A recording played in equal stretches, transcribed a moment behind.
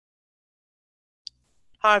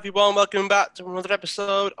Hi everyone, welcome back to another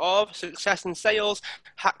episode of Success in Sales,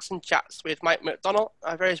 Hacks and Chats with Mike McDonald.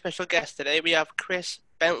 A very special guest today. We have Chris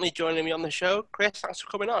Bentley joining me on the show. Chris, thanks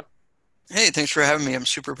for coming on. Hey, thanks for having me. I'm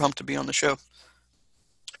super pumped to be on the show.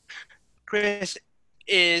 Chris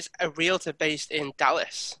is a realtor based in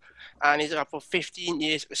Dallas, and he's got over 15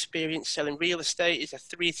 years of experience selling real estate. He's a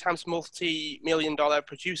three times multi-million dollar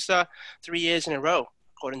producer, 3 years in a row,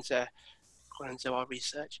 according to our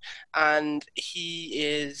research. And he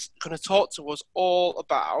is going to talk to us all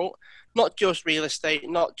about not just real estate,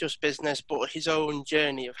 not just business, but his own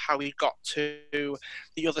journey of how he got to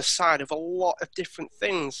the other side of a lot of different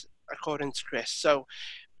things, according to Chris. So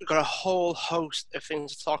we've got a whole host of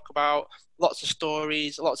things to talk about, lots of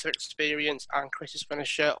stories, lots of experience, and Chris is going to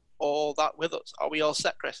share all that with us. Are we all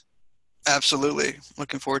set, Chris? Absolutely.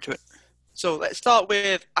 Looking forward to it. So let's start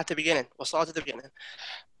with at the beginning. We'll start at the beginning.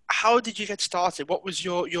 How did you get started? What was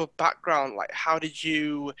your background like? How did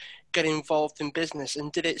you get involved in business,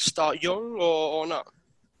 and did it start young or not?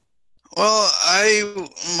 Well,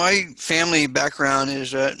 my family background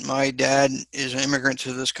is that my dad is an immigrant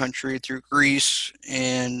to this country through Greece,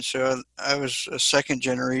 and so I was a second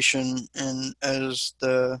generation, and as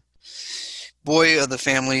the boy of the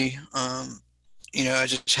family, I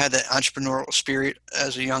just had that entrepreneurial spirit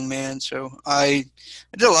as a young man. So I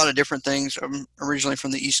did a lot of different things. I'm originally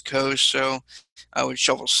from the East Coast, so I would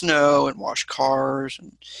shovel snow and wash cars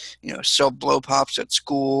and, sell blow pops at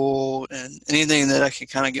school and anything that I could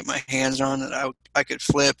kind of get my hands on that I could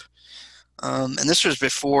flip. And this was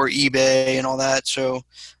before eBay and all that. So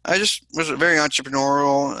I just was very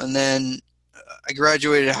entrepreneurial. And then I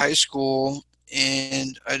graduated high school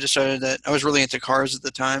and I decided that I was really into cars at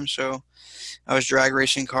the time. So I was drag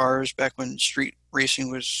racing cars back when street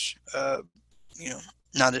racing was, you know,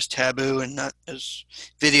 not as taboo and not as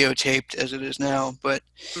videotaped as it is now. But,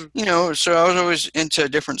 Hmm. so I was always into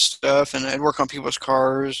different stuff and I'd work on people's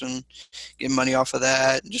cars and get money off of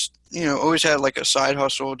that. And just, always had like a side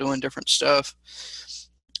hustle doing different stuff.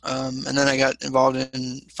 And then I got involved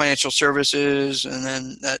in financial services and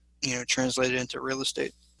then that, translated into real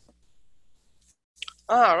estate.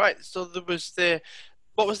 Ah, right. So there was the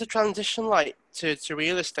what was the transition like to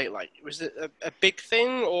real estate like? Was it a big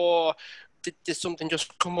thing, or did something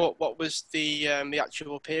just come up? What was the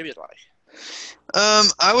actual period like?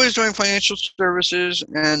 I was doing financial services,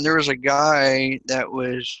 and there was a guy that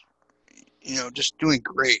was, just doing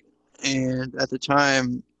great. And at the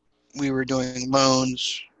time, we were doing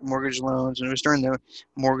loans, mortgage loans, and it was during the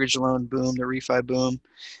mortgage loan boom, the refi boom.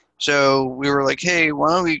 So we were like, hey, why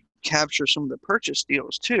don't we capture some of the purchase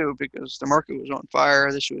deals too? Because the market was on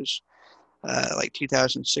fire. This was like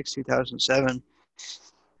 2006, 2007.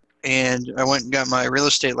 And I went and got my real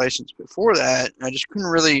estate license before that. I just couldn't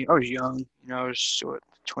really, I was young, I was what,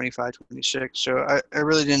 25, 26. So I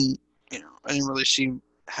really didn't, I didn't really see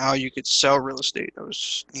how you could sell real estate. I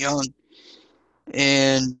was young.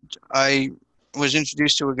 And I was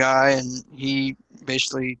introduced to a guy, and he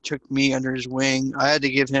basically took me under his wing. I had to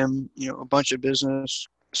give him, a bunch of business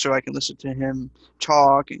so I can listen to him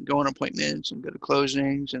talk and go on appointments and go to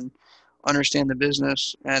closings and understand the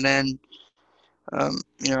business. And then I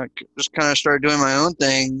just kind of started doing my own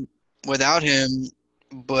thing without him,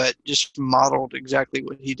 but just modeled exactly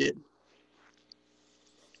what he did.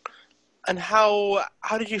 And how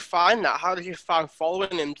did you find that? How did you find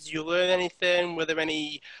following him? Did you learn anything? Were there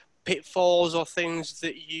any pitfalls or things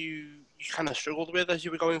that you kind of struggled with as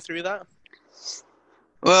you were going through that?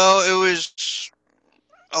 Well, it was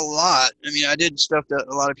a lot. I mean, I did stuff that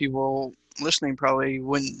a lot of people listening probably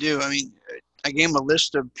wouldn't do. I mean, I gave him a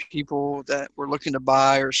list of people that were looking to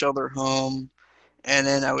buy or sell their home, and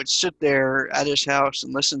then I would sit there at his house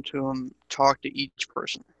and listen to him talk to each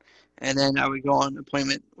person. And then I would go on an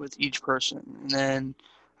appointment with each person, and then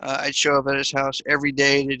I'd show up at his house every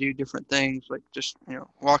day to do different things, like just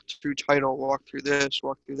walk through title, walk through this,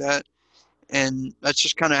 walk through that, and that's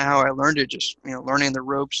just kind of how I learned it, just learning the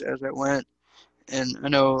ropes as I went. And I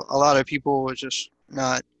know a lot of people was just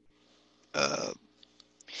not, uh,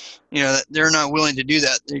 they're not willing to do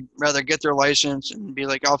that. They'd rather get their license and be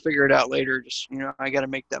like, I'll figure it out later. Just I got to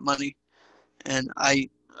make that money. And I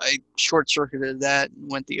short circuited that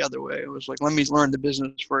and went the other way. It was like, let me learn the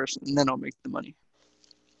business first, and then I'll make the money.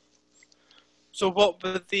 So what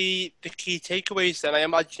were the key takeaways then? I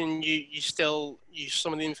imagine you still use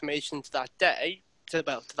some of the information to that day,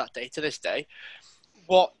 to this day.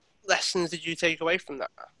 What lessons did you take away from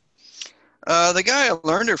that? The guy I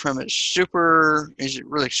learned it from is super. He's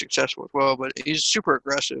really successful as well, but he's super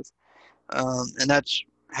aggressive, and that's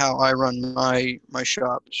how I run my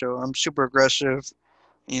shop. So I'm super aggressive.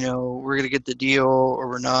 we're gonna get the deal or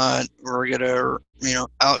we're not. We're gonna,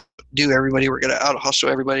 outdo everybody. We're gonna out hustle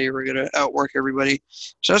everybody. We're gonna outwork everybody.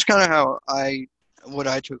 So that's kind of what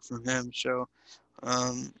I took from him. So,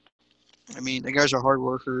 um, I mean, the guy's a hard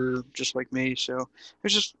worker, just like me. So it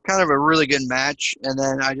was just kind of a really good match. And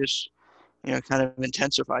then I just, kind of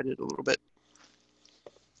intensified it a little bit.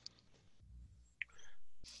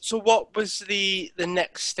 So what was the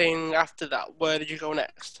next thing after that? Where did you go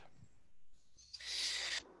next?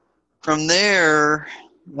 From there,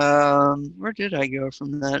 where did I go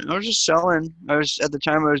from that? I was just selling. I was at the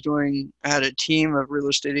time I had a team of real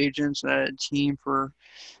estate agents and I had a team for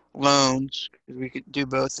loans because we could do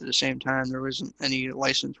both at the same time. There wasn't any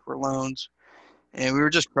license for loans, and we were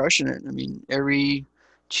just crushing it. I mean, every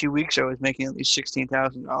 2 weeks I was making at least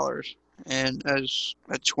 $16,000, and as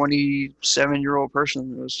a 27-year-old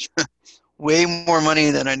person, it was way more money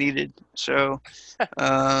than I needed. So,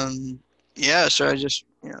 um, yeah, so I just,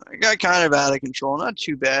 I got kind of out of control. Not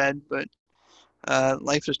too bad, but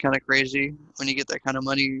life is kind of crazy when you get that kind of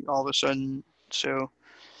money all of a sudden. So,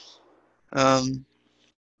 um,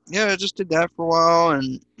 yeah, I just did that for a while,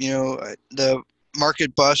 and the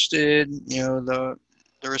market busted. The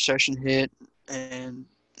recession hit, and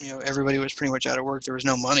everybody was pretty much out of work. There was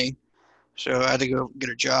no money, so I had to go get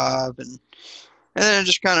a job, and then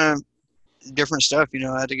just kind of different stuff.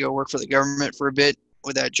 I had to go work for the government for a bit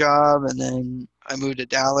with that job, and then I moved to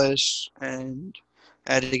Dallas, and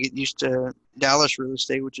I had to get used to Dallas real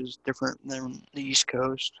estate, which is different than the East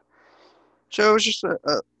Coast. So it was just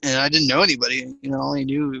and I didn't know anybody. I only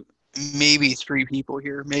knew maybe three people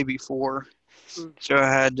here, maybe four. Mm. So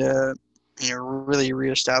I had to, really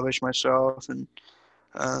reestablish myself. And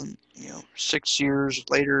 6 years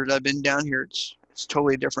later that I've been down here, it's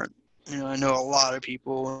totally different. I know a lot of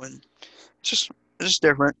people, and it's just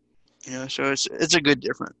different. So it's a good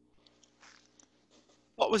different.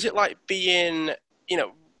 What was it like being, you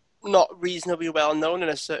know, not reasonably well known in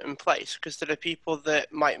a certain place? Because there are people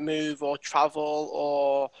that might move or travel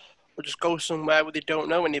or just go somewhere where they don't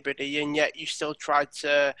know anybody, and yet you still try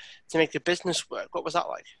to make the business work. What was that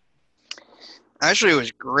like? Actually, it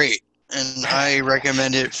was great, and I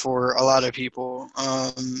recommend it for a lot of people.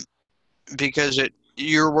 Because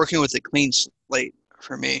you're working with a clean slate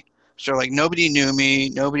for me. So like nobody knew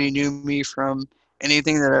me from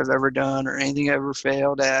anything that I've ever done or anything I ever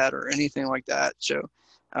failed at or anything like that. So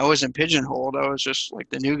I wasn't pigeonholed. I was just like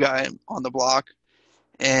the new guy on the block.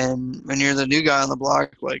 And when you're the new guy on the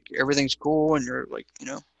block, like everything's cool and you're like,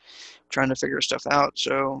 trying to figure stuff out.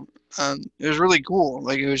 So it was really cool.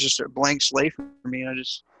 Like it was just a blank slate for me. I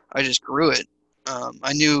just grew it.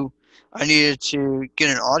 I knew I needed to get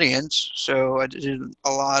an audience, so I did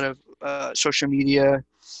a lot of social media.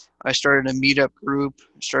 I started a meetup group,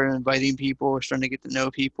 started inviting people, starting to get to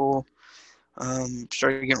know people.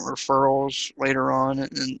 Started getting referrals later on,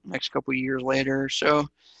 and the next couple of years later. So,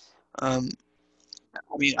 um,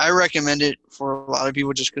 I mean, I recommend it for a lot of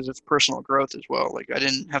people just because it's personal growth as well. Like, I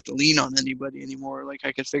didn't have to lean on anybody anymore. Like,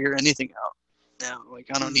 I could figure anything out now. Like,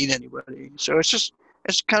 I don't Mm. need anybody. So it's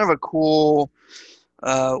kind of a cool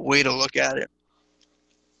way to look at it.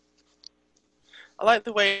 I like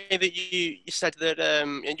the way that you said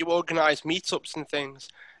that you organise meetups and things,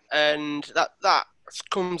 and that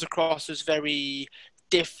comes across as very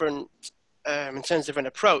different in terms of an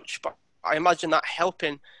approach. But I imagine that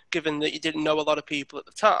helping, given that you didn't know a lot of people at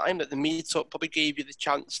the time, that the meetup probably gave you the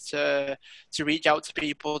chance to reach out to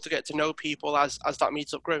people, to get to know people as that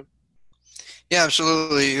meetup grew. Yeah,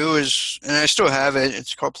 absolutely. It was, and I still have it.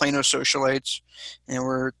 It's called Plano Socialites, and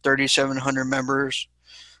we're 3,700 members.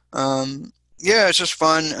 Yeah, it's just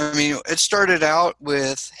fun. I mean, it started out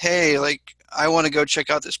with, hey, like, I want to go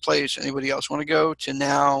check out this place. Anybody else want to go? To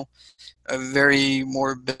now a very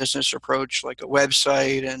more business approach, like a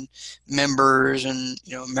website and members and,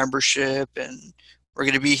 membership. And we're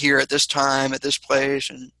going to be here at this time at this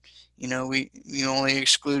place. And, we only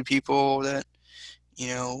exclude people that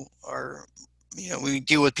are we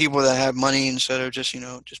deal with people that have money instead of just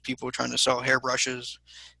just people trying to sell hairbrushes.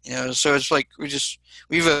 So it's like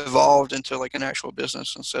we've evolved into like an actual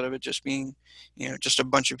business instead of it just being just a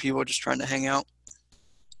bunch of people just trying to hang out.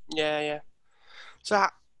 Yeah, yeah. So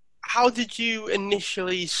how did you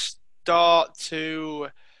initially start to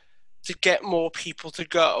get more people to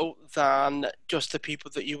go than just the people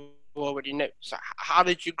that you already knew? So how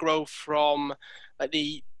did you grow from like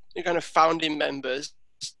the kind of founding members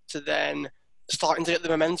to then starting to get the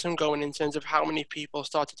momentum going in terms of how many people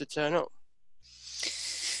started to turn up?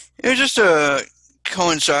 It was just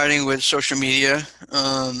coinciding with social media.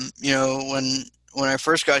 When I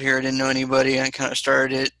first got here, I didn't know anybody. I kind of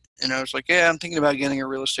started it, and I was like, "Yeah, I'm thinking about getting a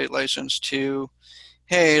real estate license too."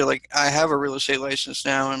 hey, like I have a real estate license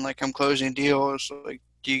now, and like I'm closing deals. Like,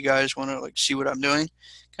 do you guys want to like see what I'm doing,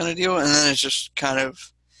 kind of deal? And then it's just kind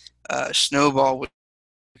of snowball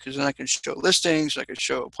because then I can show listings, I could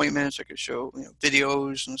show appointments, I could show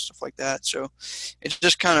videos and stuff like that. So it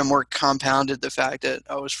just kind of more compounded the fact that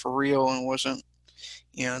I was for real and wasn't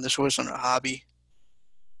this wasn't a hobby.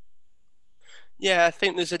 Yeah, I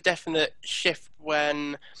think there's a definite shift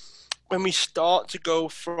when we start to go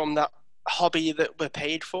from that hobby that we're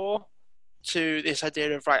paid for to this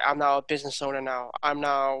idea of, right, I'm now a business owner now. I'm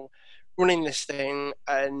now running this thing,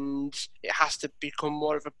 and it has to become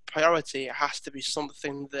more of a priority. It has to be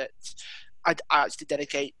something that I actually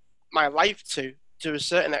dedicate my life to a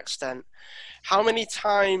certain extent. How many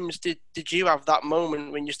times did you have that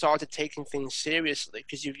moment when you started taking things seriously?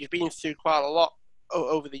 Because you've been through quite a lot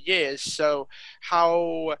over the years. So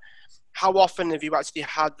how how often have you actually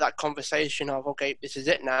had that conversation of, okay, this is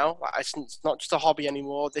it now? Like, it's not just a hobby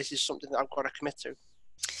anymore. This is something that I've got to commit to.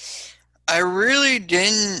 I really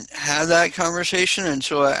didn't have that conversation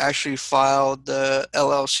until I actually filed the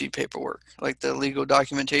LLC paperwork, like the legal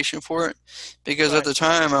documentation for it. Because at Right. the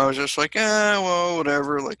time I was just like, well,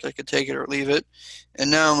 whatever, like I could take it or leave it.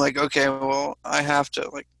 And now I'm like, okay, well, I have to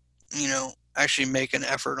like, actually make an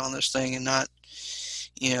effort on this thing and not,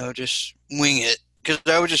 just wing it. Because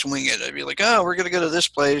I would just wing it. I'd be like, oh, we're gonna go to this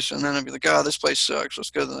place, and then I'd be like, oh, this place sucks.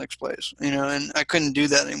 Let's go to the next place. And I couldn't do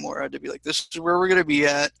that anymore. I had to be like, this is where we're gonna be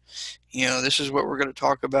at. This is what we're going to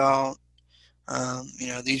talk about.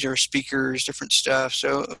 These are speakers, different stuff.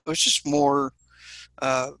 So it was just more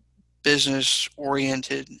uh, business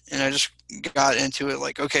oriented, and I just got into it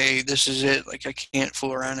like, okay, this is it. Like I can't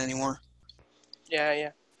fool around anymore. Yeah,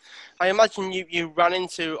 yeah. I imagine you ran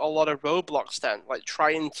into a lot of roadblocks then, like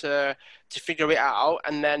trying to figure it out,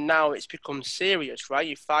 and then now it's become serious, right?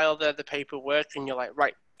 You file the paperwork, and you're like,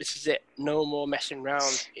 right, this is it. No more messing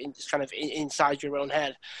around. Just kind of inside your own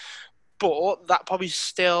head. But that probably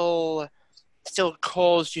still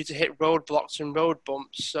caused you to hit roadblocks and road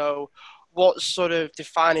bumps. So, what sort of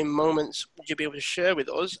defining moments would you be able to share with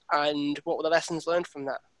us, and what were the lessons learned from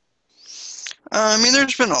that? I mean,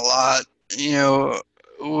 there's been a lot,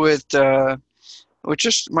 with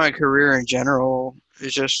just my career in general.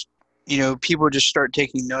 It's just people just start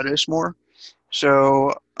taking notice more.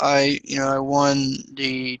 So I won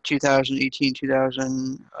the 2018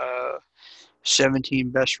 2017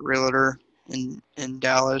 Best Realtor in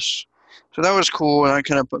Dallas. So that was cool, and that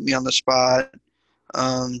kind of put me on the spot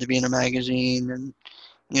to be in a magazine, and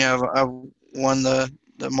I won the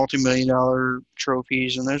multi-million dollar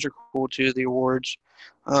trophies, and those are cool too, the awards.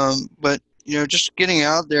 But just getting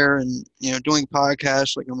out there and doing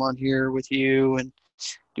podcasts like I'm on here with you, and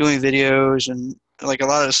doing videos and like a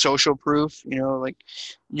lot of social proof. Like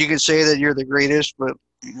you can say that you're the greatest, but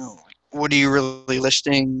what are you really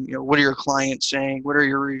listing? What are your clients saying? What are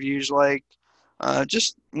your reviews like?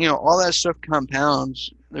 Just all that stuff compounds.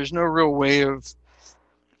 There's no real way of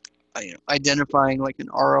identifying like an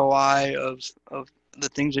ROI of the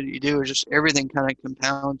things that you do. It's just everything kind of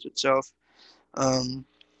compounds itself. Um,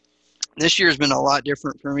 this year has been a lot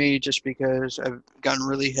different for me just because I've gotten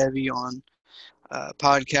really heavy on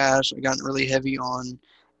podcasts. I've gotten really heavy on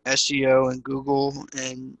SEO and Google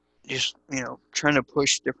and just trying to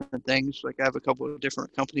push different things. Like I have a couple of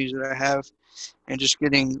different companies that I have, and just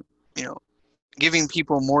getting you know giving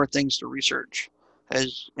people more things to research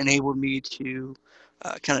has enabled me to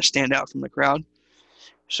kind of stand out from the crowd.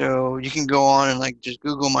 So you can go on and like just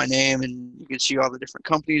Google my name, and you can see all the different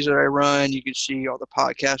companies that I run. You can see all the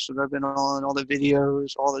podcasts that I've been on, all the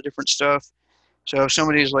videos, all the different stuff. So if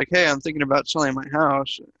somebody's like, "Hey, I'm thinking about selling my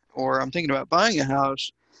house," or "I'm thinking about buying a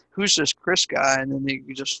house," who's this Chris guy? And then they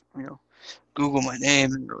just Google my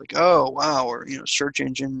name, and they're like, "Oh, wow," or search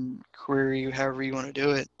engine query, however you want to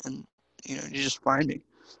do it, and you just find me.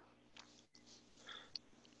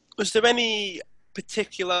 Was there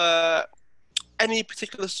particular any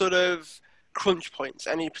particular sort of crunch points,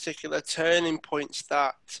 any particular turning points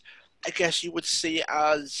that I guess you would see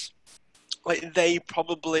as like they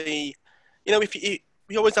probably, if you,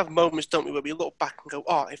 we always have moments, don't we, where we look back and go,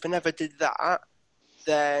 oh, if I never did that,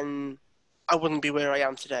 then I wouldn't be where I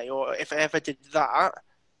am today, or if I ever did that,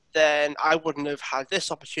 then I wouldn't have had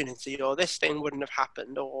this opportunity, or this thing wouldn't have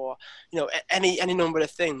happened, or any number of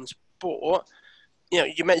things. But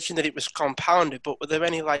you mentioned that it was compounded, but were there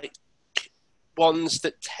any like ones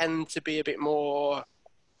that tend to be a bit more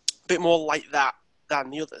like that than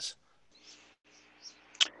the others?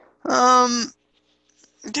 Um,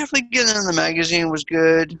 Definitely getting in the magazine was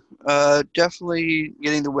good. Definitely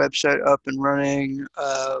getting the website up and running.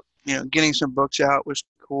 Getting some books out was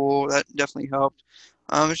cool. That definitely helped.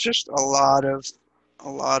 It's just a lot of a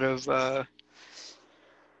lot of uh,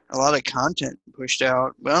 a lot of content pushed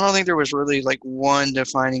out, but I don't think there was really like one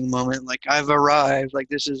defining moment. Like I've arrived, like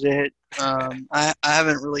this is it. I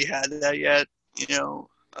haven't really had that yet. You know,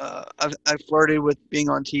 I've flirted with being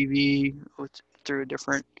on TV through a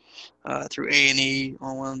different through A&E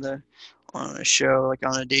on one of the on a show like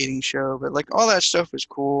on a dating show, but like all that stuff was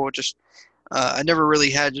cool. Just I never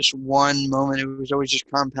really had just one moment. It was always just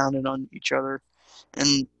compounded on each other.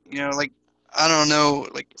 And like I don't know,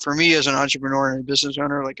 like for me as an entrepreneur and a business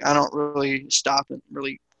owner, like I don't really stop and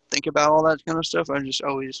really think about all that kind of stuff. I'm just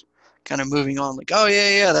always kind of moving on, like, oh yeah,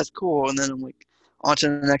 yeah, that's cool, and then I'm like on to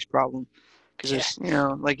the next problem, because Yeah. it's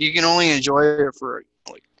like you can only enjoy it for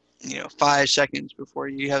like 5 seconds before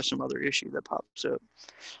you have some other issue that pops up.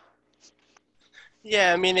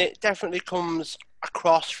 Yeah, I mean, it definitely comes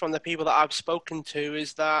across from the people that I've spoken to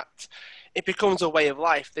is that it becomes a way of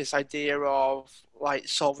life, this idea of like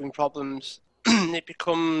solving problems. It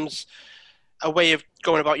becomes a way of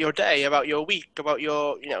going about your day, about your week, about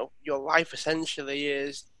your life essentially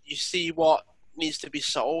is you see what needs to be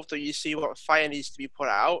solved or you see what fire needs to be put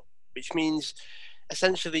out, which means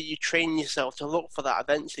essentially you train yourself to look for that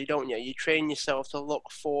eventually, don't you? You train yourself to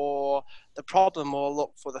look for the problem or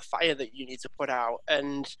look for the fire that you need to put out.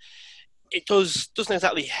 And it doesn't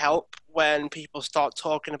exactly help when people start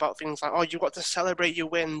talking about things like, oh, you've got to celebrate your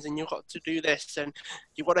wins and you've got to do this and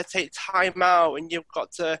you've got to take time out and you've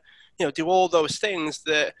got to, do all those things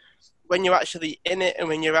that when you're actually in it and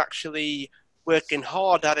when you're actually working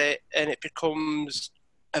hard at it and it becomes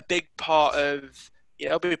a big part of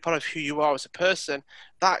a big part of who you are as a person,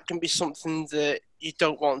 that can be something that you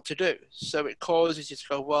don't want to do. So it causes you to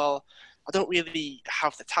go, well, I don't really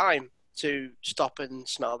have the time to stop and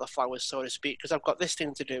smell the flowers, so to speak, because I've got this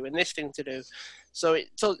thing to do and this thing to do. So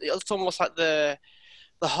it's almost like the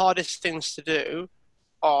hardest things to do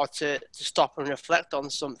are to stop and reflect on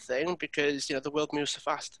something because the world moves so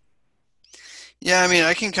fast. Yeah, I mean,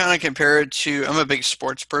 I can kind of compare it to. I'm a big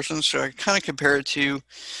sports person, so I kind of compare it to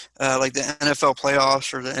like the NFL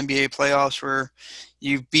playoffs or the NBA playoffs, where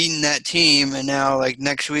you've beaten that team, and now like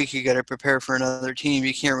next week you got to prepare for another team.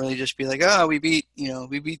 You can't really just be like, oh, we beat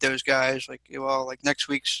those guys. Like, well, like next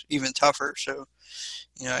week's even tougher. So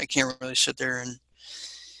I can't really sit there and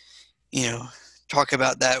you know talk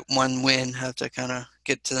about that one win. Have to kind of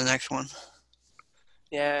get to the next one.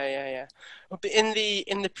 Yeah, yeah, yeah. But in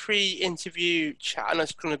the pre-interview chat, and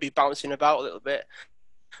it's going to be bouncing about a little bit,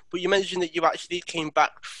 but you mentioned that you actually came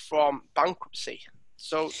back from bankruptcy.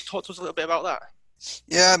 So talk to us a little bit about that.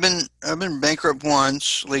 Yeah, I've been bankrupt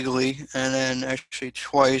once legally, and then actually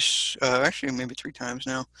twice, actually maybe three times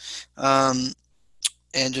now, um,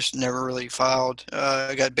 and just never really filed.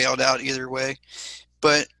 I got bailed out either way.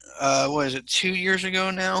 But what is it? 2 years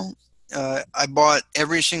ago now, I bought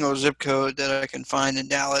every single zip code that I can find in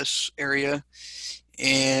Dallas area,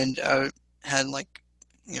 and I had like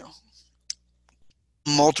you know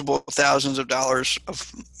multiple thousands of dollars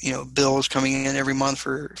of bills coming in every month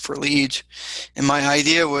for leads. And my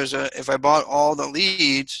idea was if I bought all the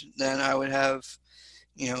leads, then I would have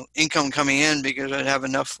income coming in because I'd have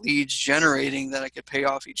enough leads generating that I could pay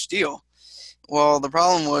off each deal. Well, the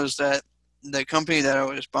problem was that the company that I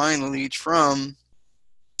was buying the leads from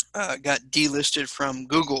got delisted from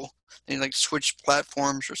Google. They like switched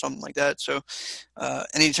platforms or something like that. So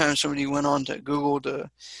anytime somebody went on to Google to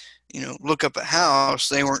look up a house,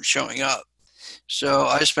 they weren't showing up. So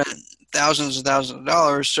I spent thousands and thousands of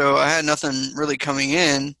dollars. So I had nothing really coming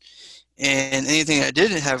in, and anything I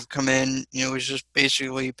didn't have come in, was just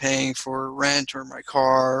basically paying for rent or my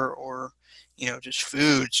car or just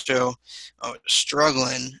food. So I was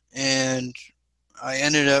struggling, and I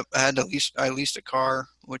had to lease I leased a car,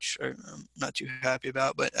 which I'm not too happy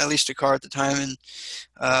about, but I leased a car at the time, and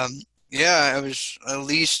yeah, I was at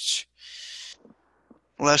least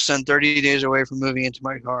less than 30 days away from moving into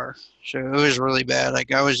my car. So it was really bad.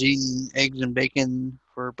 Like I was eating eggs and bacon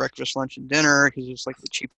for breakfast, lunch, and dinner because it's like the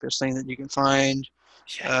cheapest thing that you can find.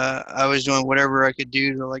 Yeah. I was doing whatever I could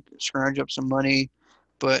do to like scrounge up some money.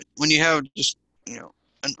 But when you have just,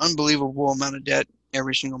 an unbelievable amount of debt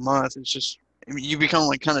every single month, it's just, I mean, you become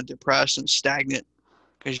like kind of depressed and stagnant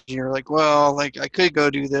because you're like, well, like I could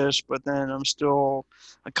go do this, but then I'm still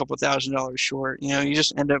a couple $1,000s short. You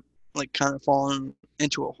just end up like kind of falling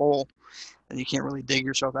into a hole that you can't really dig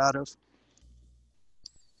yourself out of.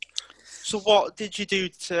 So what did you do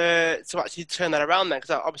to actually turn that around then?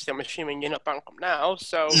 Because obviously I'm assuming you're not bankrupt now,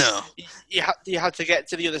 so No. you had to get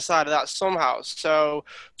to the other side of that somehow. So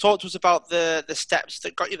talk to us about the steps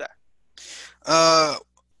that got you there. Uh,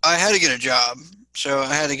 I had to get a job, so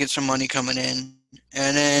I had to get some money coming in,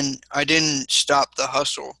 and then I didn't stop the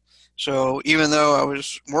hustle. So even though I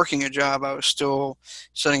was working a job, I was still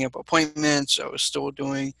setting up appointments. I was still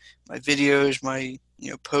doing my videos, my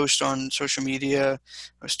post on social media.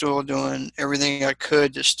 I was still doing everything I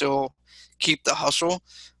could to still keep the hustle.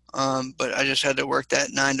 But I just had to work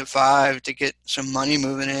that 9 to 5 to get some money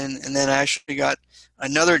moving in, and then I actually got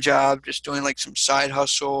another job just doing like some side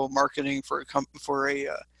hustle marketing for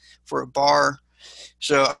a bar.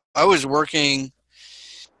 So I was working,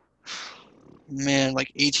 man,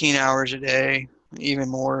 like 18 hours a day, even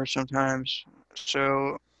more sometimes.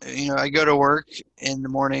 So, I go to work in the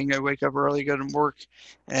morning. I wake up early, go to work,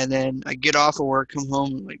 and then I get off of work, come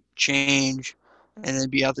home, like change, and then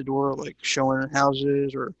be out the door, like showing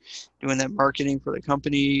houses or doing that marketing for the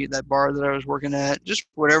company, that bar that I was working at, just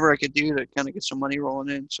whatever I could do to kind of get some money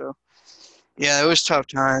rolling in. So, yeah, it was tough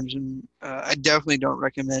times, and I definitely don't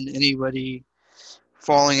recommend anybody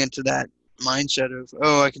falling into that mindset of,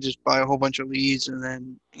 oh, I could just buy a whole bunch of leads and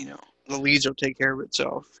then, the leads will take care of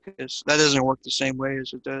itself, because that doesn't work the same way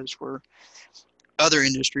as it does for other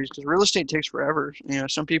industries, because real estate takes forever.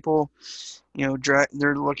 Some people,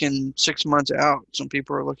 they're looking 6 months out. Some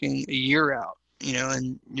people are looking a year out,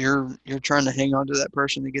 and you're trying to hang on to that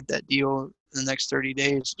person to get that deal in the next 30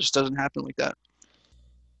 days. It just doesn't happen like that.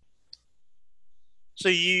 So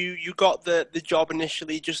you got the job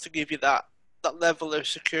initially just to give you that level of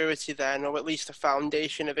security then, or at least a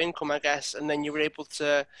foundation of income, I guess, and then you were able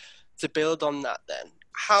to build on that then.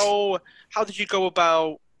 How did you go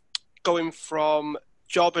about going from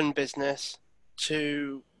job and business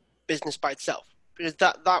to business by itself? Because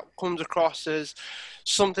that comes across as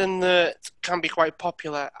something that can be quite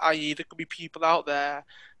popular, i.e., there could be people out there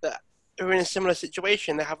that are in a similar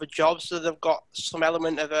situation. They have a job, so they've got some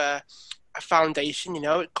element of a foundation.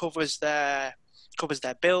 It covers their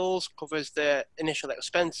bills, covers their initial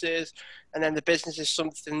expenses, and then the business is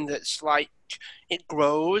something that's like it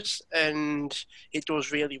grows and it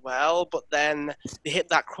does really well, but then they hit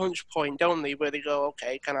that crunch point, don't they, where they go,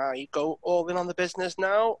 okay, can I go all in on the business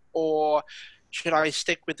now, or should I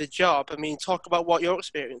stick with the job? I mean, talk about what your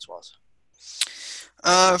experience was.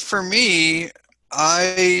 For me,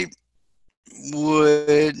 I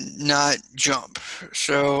would not jump.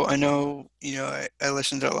 So I know, I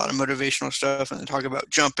listen to a lot of motivational stuff and they talk about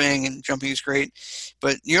jumping, and jumping is great,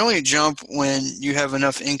 but you only jump when you have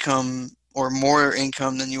enough income or more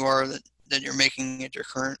income than you are that you're making at your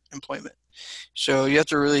current employment. So you have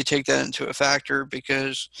to really take that into a factor,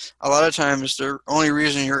 because a lot of times the only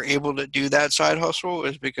reason you're able to do that side hustle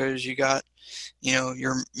is because you got,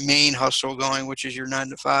 your main hustle going, which is your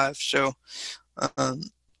 9 to 5. So, um,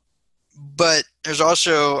 but there's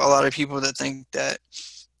also a lot of people that think that,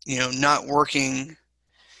 not working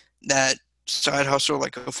that side hustle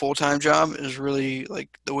like a full-time job is really like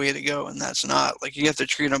the way to go, and that's not. Like, you have to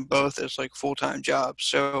treat them both as like full-time jobs.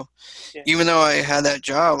 So Yeah. even though I had that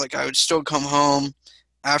job, like I would still come home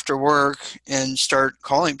after work and start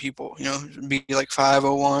calling people. It'd be like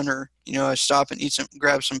 5:01, or I stop and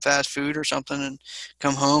grab some fast food or something, and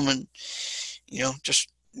come home and just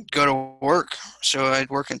go to work. So I'd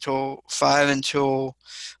work until 5 until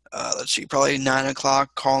let's see, probably 9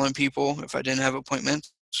 o'clock, calling people if I didn't have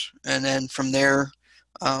appointments, and then from there,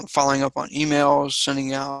 following up on emails,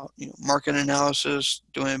 sending out market analysis,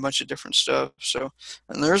 doing a bunch of different stuff. So,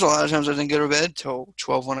 and there's a lot of times I didn't go to bed till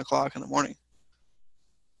 12, 1 o'clock in the morning.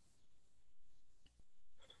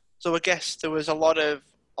 So I guess there was a lot of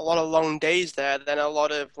long days there, then a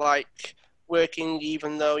lot of like working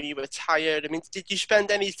even though you were tired. I mean, did you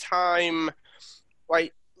spend any time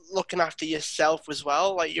like looking after yourself as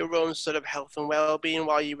well, like your own sort of health and well-being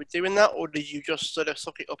while you were doing that, or did you just sort of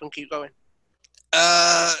suck it up and keep going?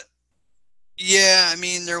 Uh, yeah, I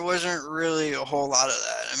mean, there wasn't really a whole lot of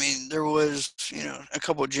that. I mean, there was, a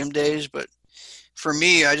couple of gym days, but for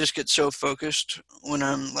me, I just get so focused when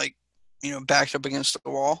I'm like, backed up against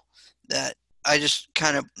the wall, that I just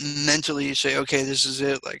kind of mentally say, okay, this is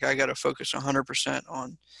it. Like, I got to focus 100%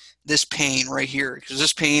 on this pain right here, because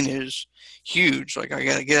this pain is huge. Like, I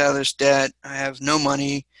got to get out of this debt. I have no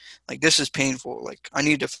money. Like, this is painful. Like, I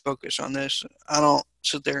need to focus on this. I don't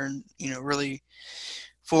sit there and, really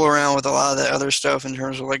fool around with a lot of that other stuff in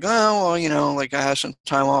terms of like, oh, well, like I have some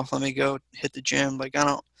time off. Let me go hit the gym. Like, I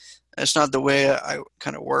don't, that's not the way I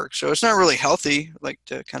kind of work. So it's not really healthy, like,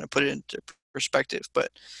 to kind of put it into perspective.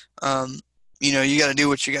 But um, you got to do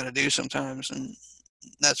what you got to do sometimes, and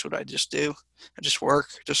that's what I just do. I just work,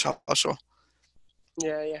 just hustle.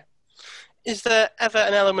 Yeah, yeah. Is there ever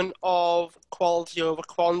an element of quality over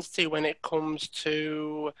quantity when it comes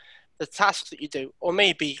to the tasks that you do, or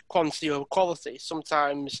maybe quantity over quality?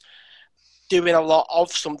 Sometimes doing a lot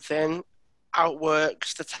of something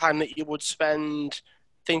outworks the time that you would spend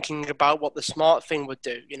thinking about what the smart thing would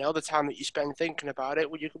do. You know, the time that you spend thinking about it,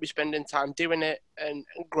 well, you could be spending time doing it and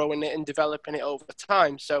growing it and developing it over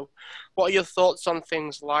time. So, what are your thoughts on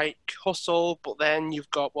things like hustle? But then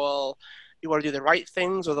you've got, well, you want to do the right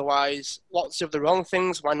things, otherwise, lots of the wrong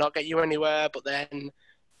things might not get you anywhere. But then,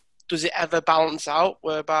 does it ever balance out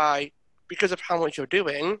whereby, because of how much you're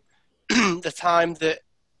doing, the time that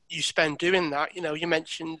you spend doing that, you know, you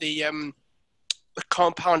mentioned the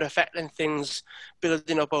compound effect and things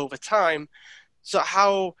building up over time. So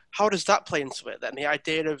how does that play into it then? The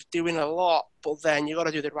idea of doing a lot, but then you got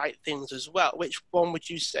to do the right things as well. Which one would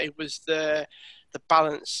you say was the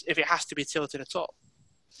balance if it has to be tilted at all?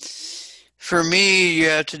 For me, you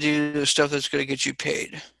have to do the stuff that's going to get you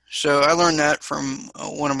paid. So I learned that from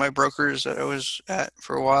one of my brokers that I was at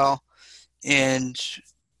for a while, and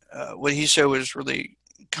what he said was really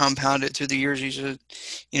compounded through the years. He said,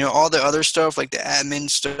 all the other stuff like the admin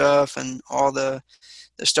stuff and all the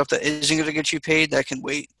stuff that isn't going to get you paid that can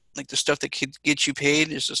wait. Like the stuff that could get you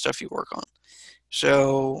paid is the stuff you work on.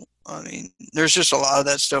 So, I mean, there's just a lot of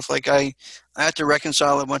that stuff. Like I have to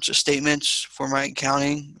reconcile a bunch of statements for my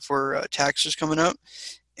accounting for taxes coming up,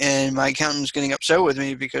 and my accountant's getting upset with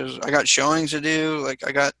me because I got showings to do. Like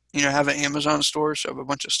I got, have an Amazon store, so I have a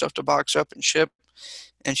bunch of stuff to box up and ship.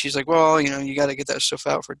 And she's like, well, you got to get that stuff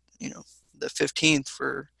out for, the 15th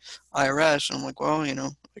for IRS. And I'm like, well,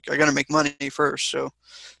 like I got to make money first, so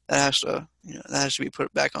that has to be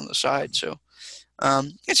put back on the side. So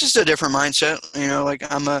it's just a different mindset. Like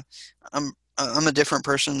I'm a different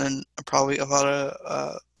person than probably a lot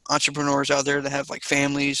of entrepreneurs out there that have like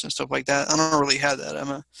families and stuff like that. I don't really have that. I'm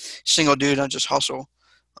a single dude. I just hustle.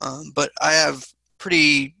 But I have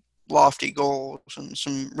pretty lofty goals and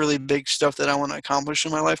some really big stuff that I want to accomplish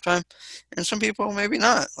in my lifetime. And some people maybe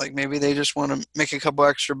not. Like maybe they just want to make a couple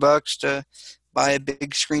extra bucks to buy a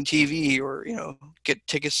big screen TV or get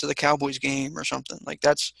tickets to the Cowboys game or something. Like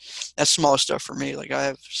that's small stuff for me. Like I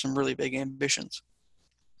have some really big ambitions.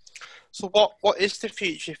 So what is the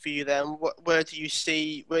future for you then? Where do you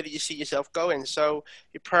see yourself going? So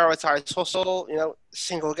you prioritize hustle, you know,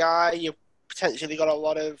 single guy, you potentially got a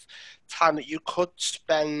lot of time that you could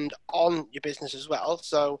spend on your business as well.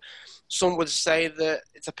 So some would say that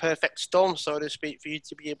it's a perfect storm, so to speak, for you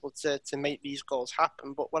to be able to make these goals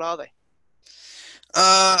happen. But what are they?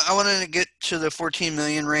 I wanted to get to the 14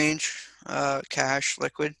 million range, cash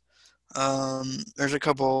liquid. There's a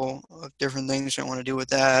couple of different things I want to do with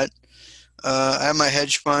that. I have my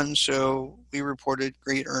hedge fund, so we reported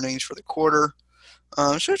great earnings for the quarter.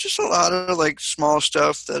 So it's just a lot of like small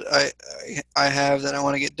stuff that I have that I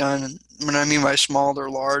want to get done. And when I mean by small, they're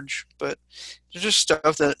large, but it's just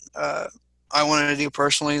stuff that I wanted to do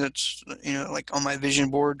personally. That's like on my vision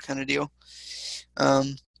board kind of deal.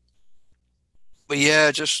 Um, but yeah,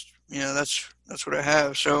 just that's what I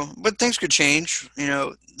have. So, but things could change.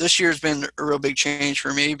 This year's been a real big change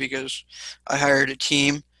for me because I hired a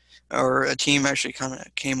team, or a team actually kind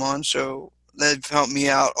of came on. So that helped me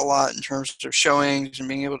out a lot in terms of showings and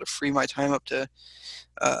being able to free my time up to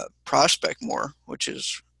prospect more, which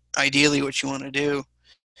is ideally what you want to do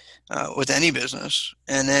with any business.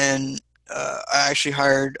 And then I actually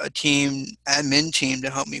hired a admin team to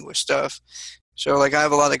help me with stuff. So like I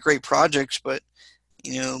have a lot of great projects, but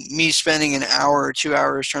me spending an hour or 2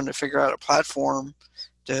 hours trying to figure out a platform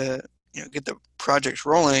to, get the projects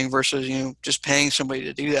rolling versus, just paying somebody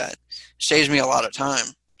to do that saves me a lot of time.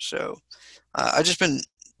 So I've just been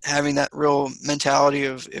having that real mentality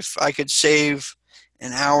of if I could save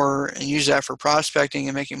an hour and use that for prospecting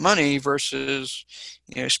and making money versus,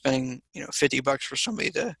 spending, $50 for somebody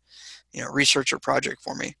to, research a project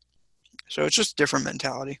for me. So it's just a different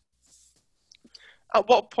mentality. At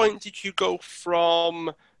what point did you go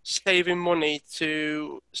from saving money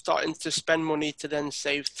to starting to spend money to then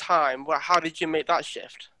save time? Well, how did you make that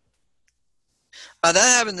shift? That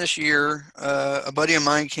happened this year. A buddy of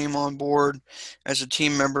mine came on board as a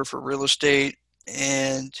team member for real estate,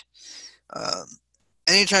 and um,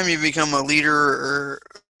 anytime you become a leader or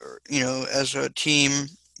as a team,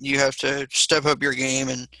 you have to step up your game,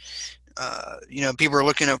 and people are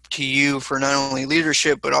looking up to you for not only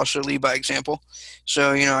leadership but also lead by example.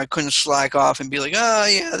 So I couldn't slack off and be like, oh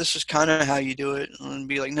yeah, this is kind of how you do it, and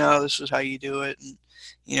be like, no, this is how you do it, and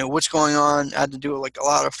what's going on. I had to do like a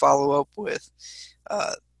lot of follow up with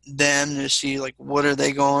uh, them to see like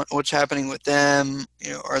what's happening with them.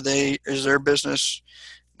 Is their business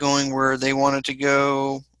going where they want it to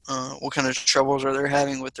go? What kind of troubles are they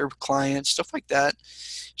having with their clients? Stuff like that.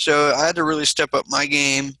 So I had to really step up my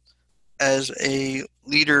game as a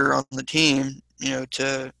leader on the team,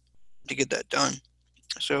 to get that done.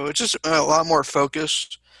 So it's just a lot more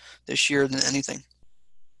focused this year than anything.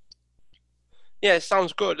 Yeah, it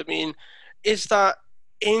sounds good. I mean, is that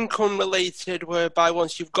income related whereby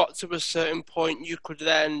once you've got to a certain point you could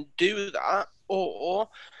then do that? Or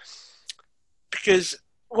because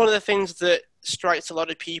one of the things that strikes a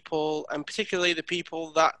lot of people, and particularly the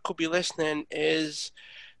people that could be listening, is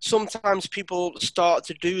sometimes people start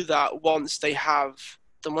to do that once they have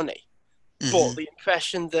the money. But Hmm. the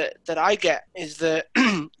impression that I get is that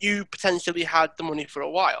you potentially had the money for a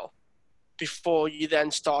while before you then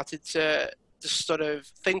started to sort of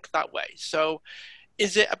think that way. So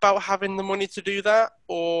is it about having the money to do that,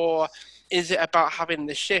 or is it about having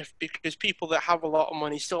the shift? Because people that have a lot of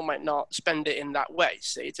money still might not spend it in that way.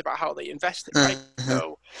 So it's about how they invest it, right?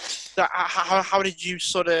 Uh-huh. So how did you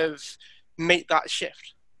sort of make that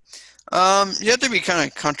shift? You have to be kind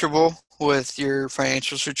of comfortable with your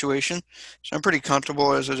financial situation. So I'm pretty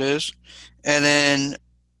comfortable as it is. And then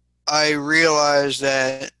I realized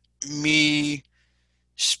that me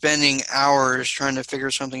spending hours trying to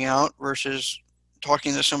figure something out versus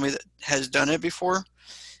talking to somebody that has done it before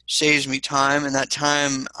saves me time, and that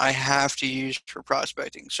time I have to use for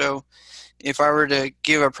prospecting. So if I were to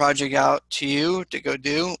give a project out to you to go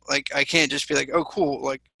do, like I can't just be like, oh, cool,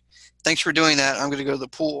 like thanks for doing that. I'm going to go to the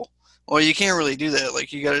pool. Well, you can't really do that.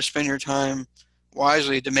 Like you got to spend your time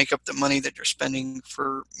wisely to make up the money that you're spending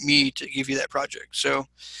for me to give you that project. So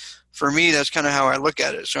for me, that's kind of how I look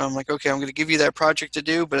at it. So I'm like, okay, I'm going to give you that project to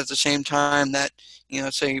do, but at the same time, that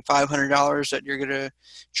let's say $500 that you're going to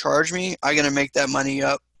charge me, I'm going to make that money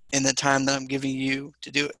up in the time that I'm giving you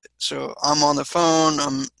to do it. So I'm on the phone,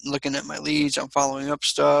 I'm looking at my leads, I'm following up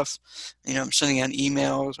stuff, I'm sending out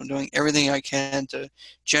emails, I'm doing everything I can to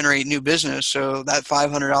generate new business. So that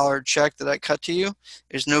 $500 check that I cut to you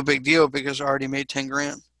is no big deal because I already made 10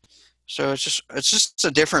 grand. So it's just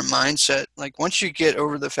a different mindset. Like once you get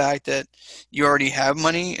over the fact that you already have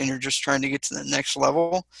money and you're just trying to get to the next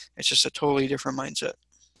level, it's just a totally different mindset.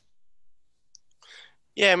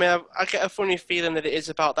 Yeah, I mean, I get a funny feeling that it is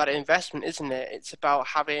about that investment, isn't it? It's about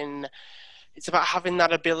having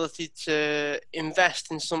that ability to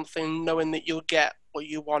invest in something knowing that you'll get what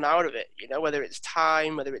you want out of it, whether it's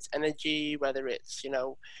time, whether it's energy, whether it's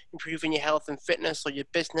improving your health and fitness or your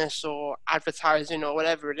business or advertising or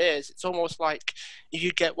whatever it is. It's almost like if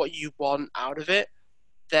you get what you want out of it,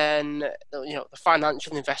 then the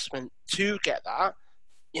financial investment to get that,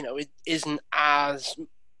 it isn't as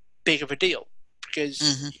big of a deal because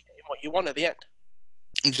Hmm. you get what you want at the end.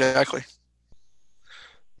 Exactly.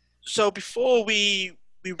 So before we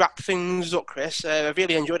wrap things up, Chris, I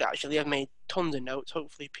really enjoyed it actually. I've made tons of notes.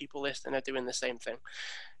 Hopefully, people listening are doing the same thing.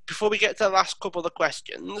 Before we get to the last couple of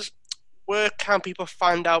questions, where can people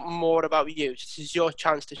find out more about you? This is your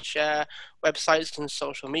chance to share websites and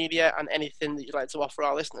social media and anything that you'd like to offer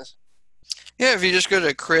our listeners. Yeah, if you just go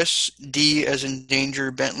to Chris D as in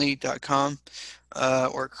danger Bentley.com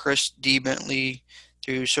or Chris D Bentley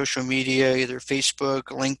through social media, either Facebook,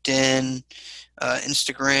 LinkedIn,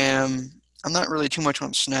 Instagram. I'm not really too much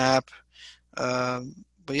on Snap.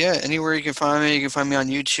 But yeah, anywhere you can find me. You can find me on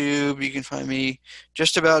YouTube. You can find me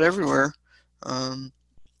just about everywhere. Um,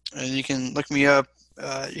 and you can look me up.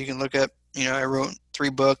 You can look up, I wrote 3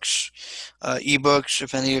 books, ebooks.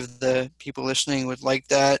 If any of the people listening would like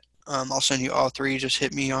that, I'll send you all 3. Just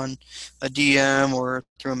hit me on a DM or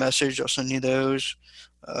through a message. I'll send you those.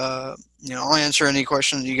 I'll answer any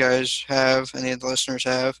questions you guys have, any of the listeners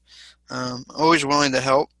have. Always willing to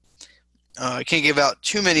help. I can't give out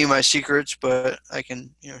too many of my secrets, but I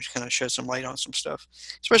can, just kind of shed some light on some stuff,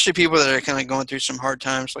 especially people that are kind of going through some hard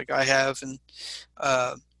times like I have. And,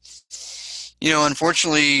 uh,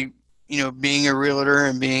 unfortunately, being a realtor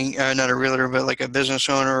and being not a realtor, but like a business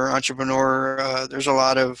owner or entrepreneur, there's a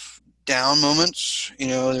lot of down moments.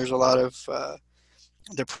 There's a lot of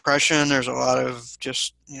depression. There's a lot of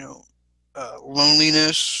just,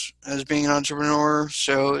 loneliness as being an entrepreneur.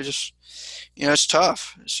 So it just, it's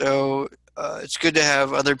tough. So it's good to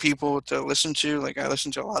have other people to listen to. Like I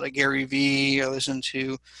listen to a lot of Gary Vee. I listen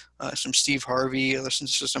to some Steve Harvey. I listen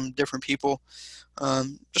to some different people.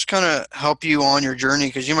 Just kind of help you on your journey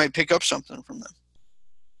because you might pick up something from them.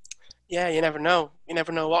 Yeah, you never know. You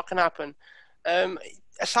never know what can happen. Um,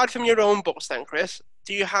 Aside from your own books, then, Chris,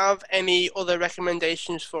 do you have any other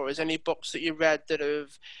recommendations for us? Any books that you read that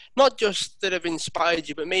have not just that have inspired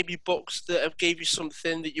you, but maybe books that have gave you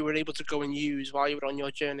something that you were able to go and use while you were on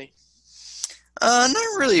your journey? Not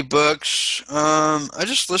really books. I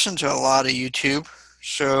just listen to a lot of YouTube.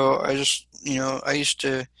 So I just, I used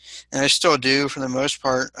to, and I still do for the most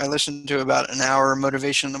part. I listen to about an hour of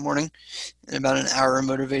motivation in the morning and about an hour of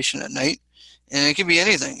motivation at night. And it could be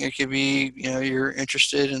anything. It could be, you're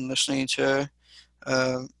interested in listening to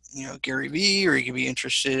Gary Vee, or you could be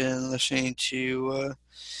interested in listening to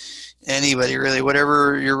anybody really,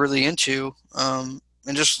 whatever you're really into. And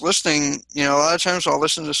just listening, a lot of times I'll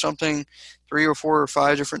listen to something three or four or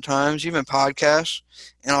five different times, even podcasts,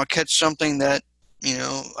 and I'll catch something that,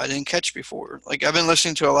 I didn't catch before. Like I've been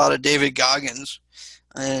listening to a lot of David Goggins,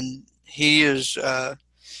 and he is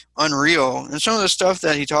unreal. And some of the stuff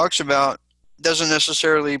that he talks about doesn't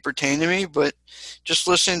necessarily pertain to me, but just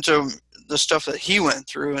listening to the stuff that he went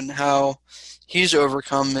through and how he's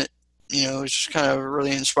overcome it, it's just kind of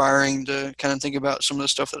really inspiring to kind of think about some of the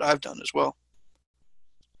stuff that I've done as well.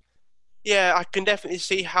 Yeah, I can definitely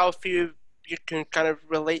see how you can kind of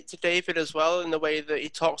relate to David as well in the way that he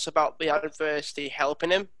talks about the adversity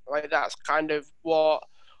helping him. Like that's kind of what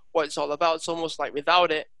it's all about. It's almost like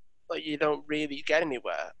without it, like you don't really get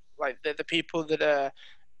anywhere. Like the people that are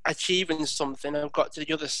achieving something and got to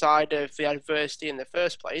the other side of the adversity in the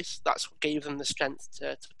first place, that's what gave them the strength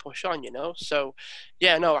to push on, you know? So,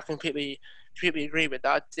 yeah, no, I completely agree with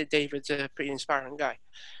that. David's a pretty inspiring guy.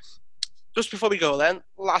 Just before we go, then,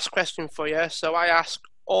 last question for you. So, I ask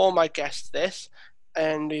all my guests this,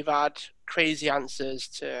 and we've had crazy answers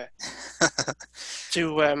to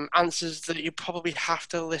answers that you probably have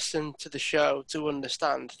to listen to the show to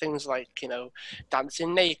understand. Things like,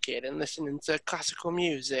 dancing naked and listening to classical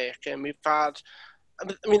music. And we've had, I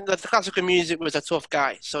mean, the classical music was a tough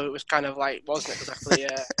guy, so it was kind of like, wasn't exactly,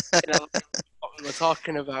 what we were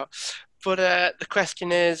talking about. But the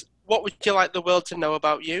question is, what would you like the world to know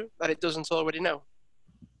about you that it doesn't already know?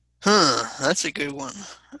 That's a good one.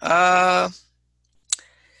 Uh,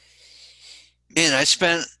 Man, I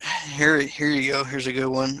spent here you go. Here's a good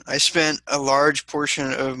one. I spent a large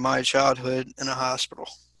portion of my childhood in a hospital.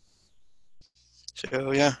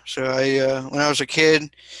 So yeah, so I when I was a kid,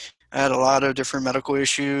 I had a lot of different medical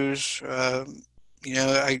issues. You know,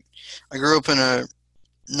 I I grew up in a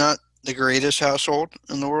not the greatest household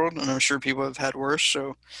in the world, and I'm sure people have had worse.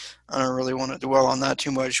 So I don't really want to dwell on that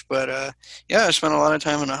too much. But yeah, I spent a lot of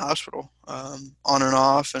time in a hospital, on and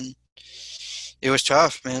off, and it was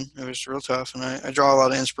tough, man. It was real tough, and I draw a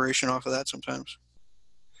lot of inspiration off of that sometimes.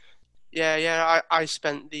 Yeah, yeah. I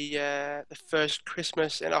spent the first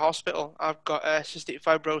Christmas in a hospital. I've got cystic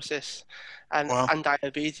fibrosis Wow, and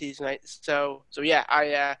diabetes, mate. So yeah,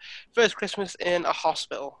 I first Christmas in a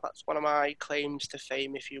hospital. That's one of my claims to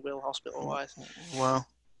fame, if you will, hospital wise. wow.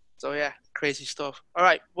 So yeah, crazy stuff. All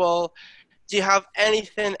right. Well, do you have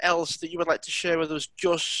anything else that you would like to share with us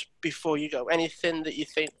just before you go? Anything that you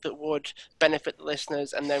think that would benefit the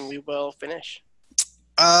listeners, and then we will finish.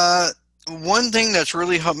 Uh, One thing that's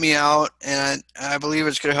really helped me out, and I believe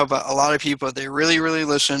it's going to help a lot of people if they really, really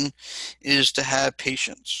listen, is to have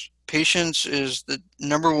patience. Patience is the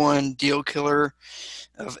number one deal killer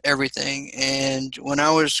of everything. And when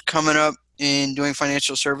I was coming up in doing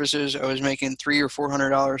financial services, I was making $300 or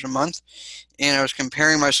 $400 a month, and I was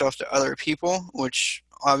comparing myself to other people, which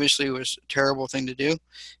obviously was a terrible thing to do.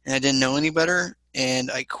 And I didn't know any better, and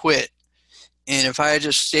I quit. And if I had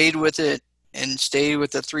just stayed with it and stayed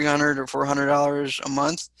with the $300 or $400 a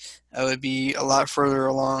month, I would be a lot further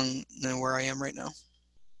along than where I am right now.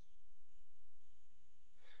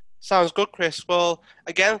 Sounds good, Chris. Well,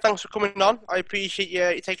 again, thanks for coming on. I appreciate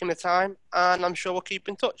you taking the time, and I'm sure we'll keep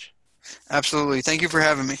in touch. Absolutely. Thank you for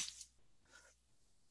having me.